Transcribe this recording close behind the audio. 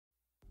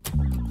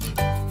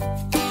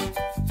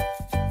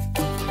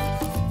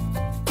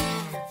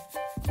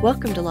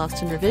Welcome to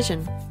Lost in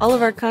Revision. All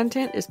of our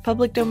content is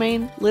public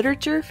domain,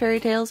 literature, fairy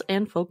tales,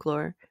 and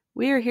folklore.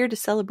 We are here to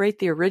celebrate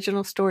the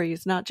original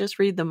stories, not just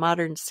read the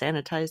modern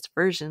sanitized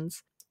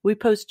versions. We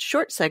post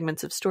short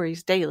segments of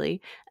stories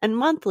daily and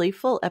monthly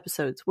full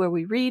episodes where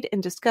we read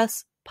and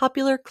discuss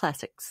popular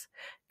classics.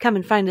 Come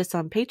and find us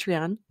on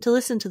Patreon to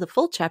listen to the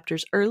full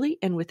chapters early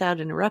and without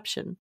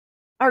interruption.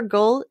 Our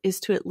goal is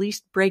to at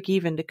least break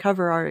even to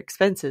cover our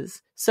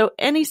expenses, so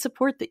any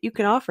support that you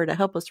can offer to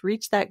help us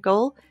reach that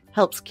goal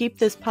helps keep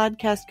this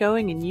podcast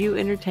going and you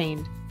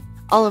entertained.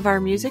 All of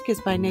our music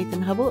is by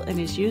Nathan Hubble and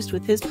is used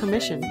with his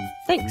permission.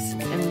 Thanks,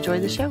 and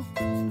enjoy the show.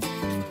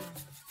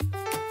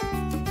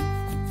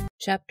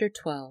 Chapter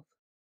 12.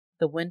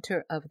 The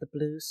Winter of the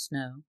Blue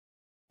Snow.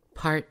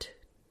 Part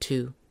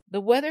 2. The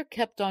weather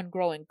kept on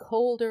growing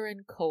colder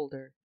and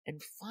colder,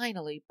 and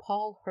finally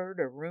Paul heard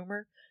a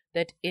rumor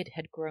that it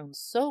had grown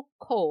so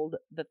cold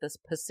that the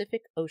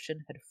Pacific Ocean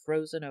had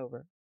frozen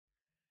over.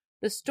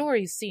 The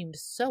story seemed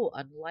so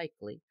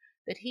unlikely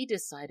that he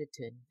decided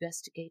to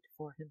investigate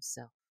for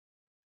himself.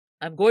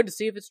 "I'm going to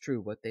see if it's true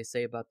what they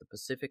say about the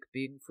Pacific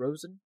being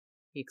frozen,"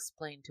 he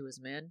explained to his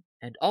men,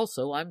 "and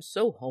also I'm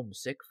so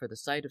homesick for the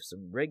sight of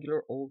some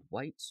regular old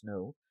white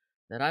snow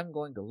that I'm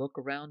going to look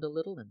around a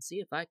little and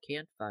see if I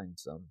can't find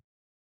some."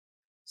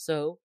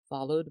 So,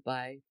 followed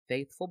by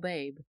faithful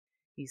Babe,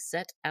 he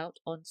set out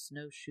on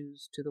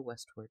snowshoes to the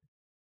westward.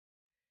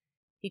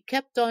 He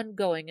kept on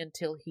going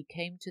until he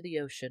came to the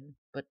ocean,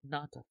 but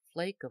not a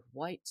flake of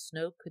white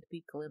snow could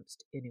be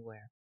glimpsed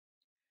anywhere.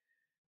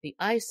 The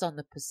ice on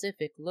the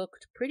Pacific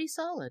looked pretty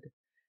solid,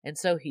 and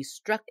so he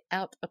struck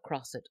out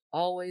across it,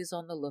 always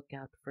on the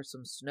lookout for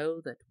some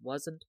snow that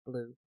wasn't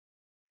blue.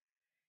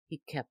 He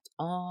kept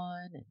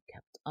on and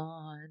kept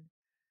on,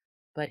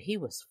 but he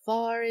was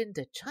far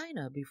into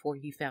China before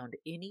he found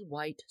any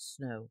white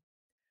snow.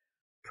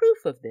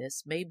 Proof of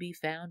this may be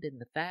found in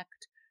the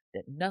fact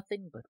that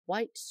nothing but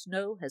white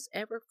snow has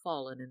ever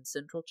fallen in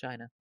central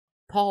China.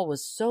 Paul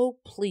was so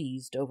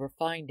pleased over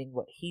finding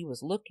what he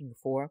was looking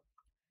for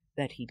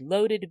that he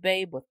loaded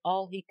Babe with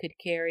all he could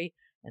carry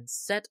and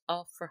set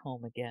off for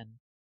home again.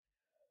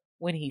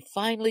 When he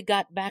finally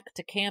got back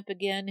to camp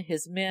again,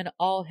 his men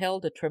all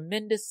held a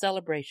tremendous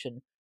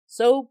celebration.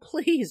 So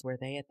pleased were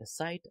they at the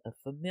sight of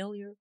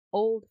familiar,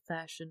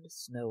 old-fashioned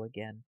snow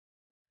again.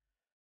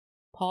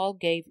 Paul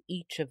gave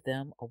each of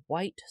them a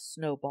white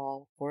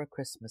snowball for a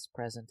Christmas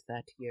present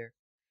that year,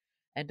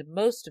 and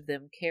most of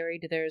them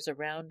carried theirs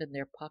around in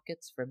their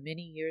pockets for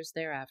many years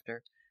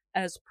thereafter,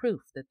 as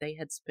proof that they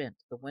had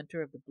spent the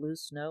winter of the blue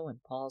snow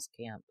in Paul's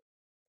camp.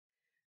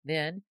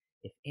 Then,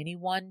 if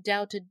anyone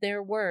doubted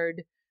their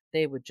word,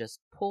 they would just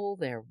pull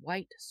their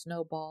white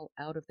snowball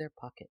out of their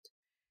pocket,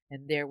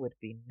 and there would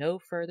be no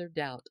further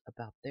doubt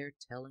about their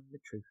telling the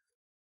truth.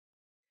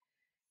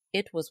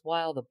 It was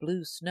while the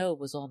blue snow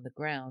was on the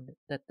ground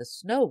that the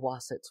snow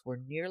wassets were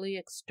nearly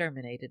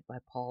exterminated by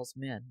Paul's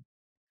men.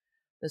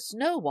 The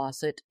snow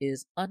wasset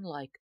is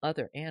unlike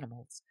other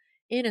animals,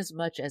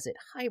 inasmuch as it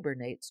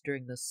hibernates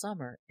during the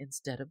summer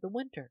instead of the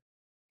winter.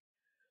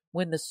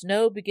 When the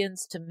snow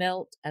begins to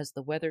melt as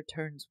the weather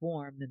turns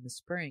warm in the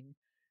spring,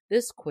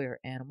 this queer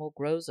animal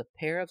grows a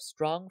pair of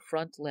strong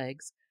front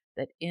legs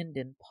that end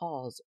in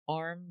paws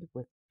armed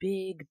with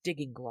big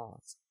digging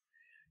claws.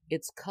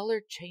 Its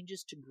color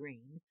changes to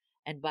green,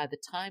 and by the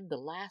time the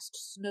last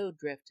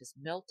snowdrift has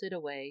melted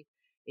away,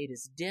 it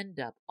is denned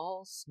up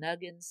all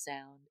snug and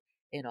sound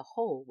in a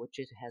hole which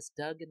it has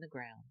dug in the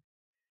ground.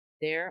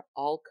 There,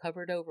 all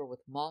covered over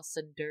with moss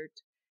and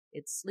dirt,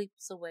 it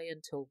sleeps away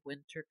until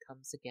winter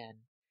comes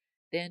again.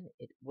 Then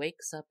it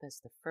wakes up as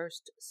the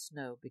first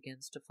snow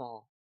begins to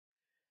fall.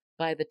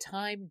 By the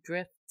time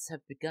drifts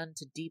have begun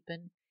to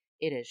deepen,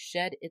 it has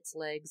shed its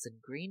legs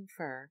and green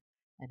fur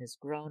and has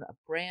grown a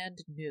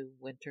brand new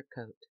winter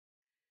coat.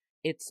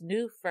 Its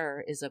new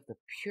fur is of the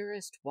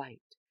purest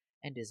white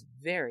and is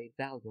very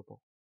valuable.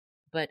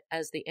 But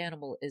as the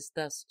animal is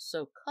thus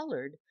so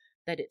colored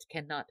that it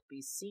cannot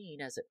be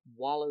seen as it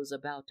wallows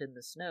about in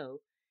the snow,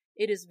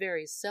 it is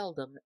very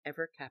seldom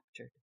ever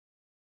captured.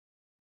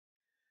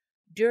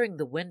 During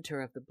the winter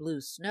of the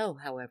blue snow,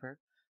 however,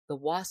 the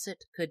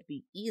wasset could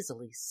be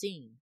easily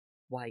seen,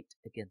 white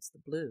against the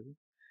blue,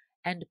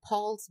 and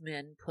Paul's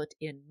men put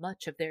in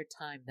much of their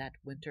time that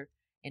winter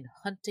in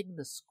hunting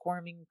the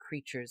squirming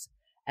creatures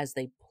as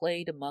they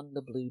played among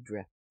the blue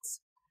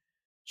drifts.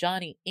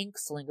 Johnny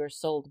Inkslinger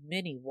sold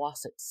many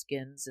wasset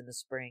skins in the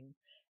spring,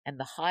 and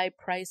the high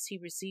price he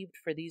received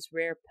for these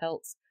rare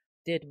pelts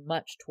did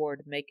much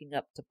toward making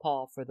up to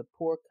Paul for the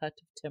poor cut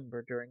of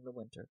timber during the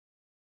winter.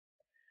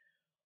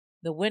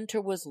 The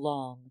winter was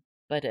long,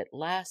 but at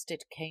last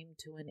it came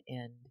to an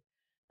end.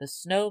 The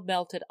snow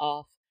melted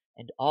off,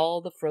 and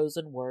all the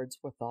frozen words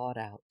were thawed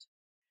out.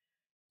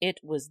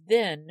 It was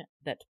then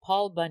that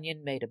Paul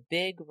Bunyan made a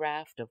big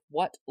raft of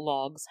what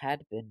logs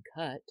had been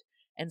cut,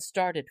 and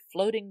started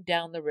floating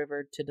down the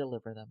river to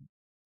deliver them.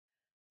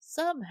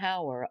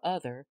 Somehow or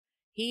other,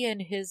 he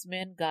and his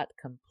men got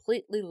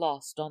completely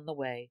lost on the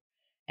way,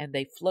 and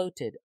they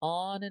floated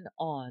on and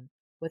on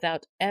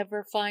without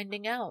ever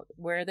finding out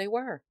where they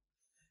were.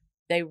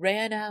 They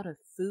ran out of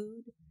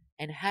food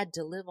and had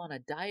to live on a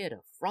diet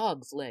of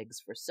frogs' legs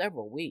for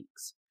several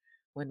weeks,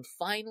 when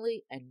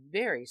finally and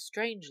very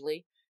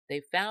strangely they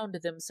found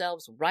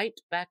themselves right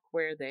back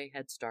where they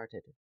had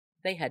started.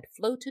 They had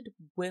floated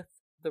with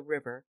the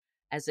river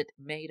as it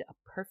made a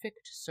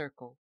perfect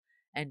circle,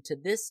 and to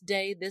this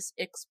day this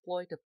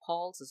exploit of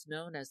Paul's is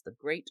known as the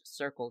Great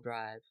Circle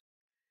Drive.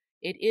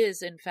 It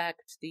is, in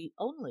fact, the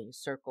only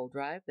circle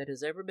drive that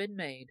has ever been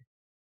made.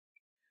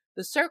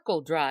 The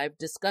circle drive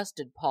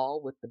disgusted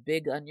Paul with the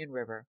Big Onion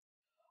River.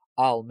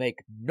 "I'll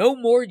make no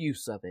more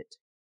use of it,"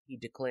 he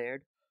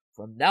declared.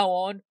 "From now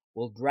on,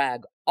 we'll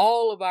drag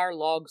all of our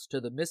logs to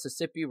the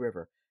Mississippi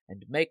River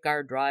and make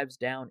our drives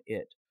down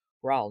it,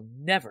 for I'll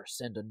never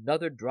send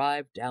another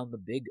drive down the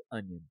Big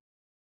Onion."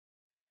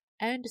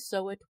 And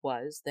so it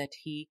was that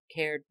he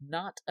cared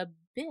not a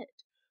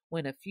bit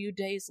when a few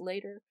days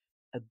later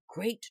a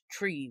great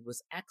tree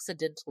was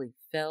accidentally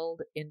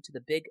felled into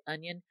the Big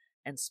Onion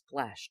and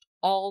splashed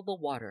all the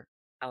water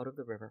out of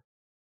the river.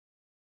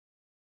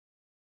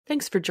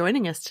 Thanks for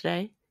joining us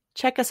today.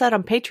 Check us out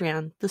on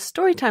Patreon. The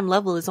Storytime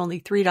level is only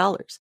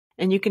 $3,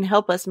 and you can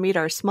help us meet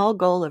our small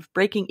goal of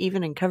breaking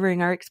even and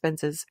covering our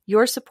expenses.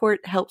 Your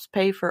support helps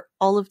pay for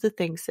all of the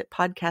things that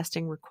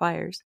podcasting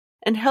requires,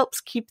 and helps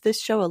keep this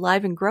show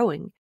alive and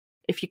growing.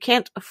 If you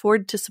can't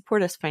afford to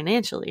support us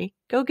financially,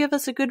 go give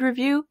us a good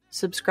review,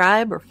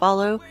 subscribe or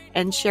follow,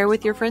 and share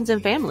with your friends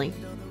and family.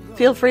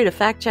 Feel free to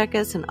fact-check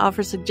us and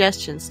offer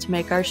suggestions to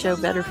make our show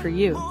better for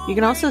you. You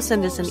can also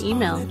send us an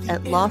email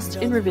at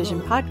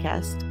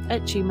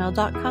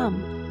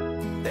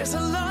lostinrevisionpodcast@gmail.com. There's a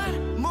lot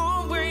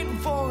more waiting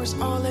for us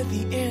all at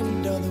the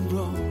end of the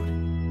road.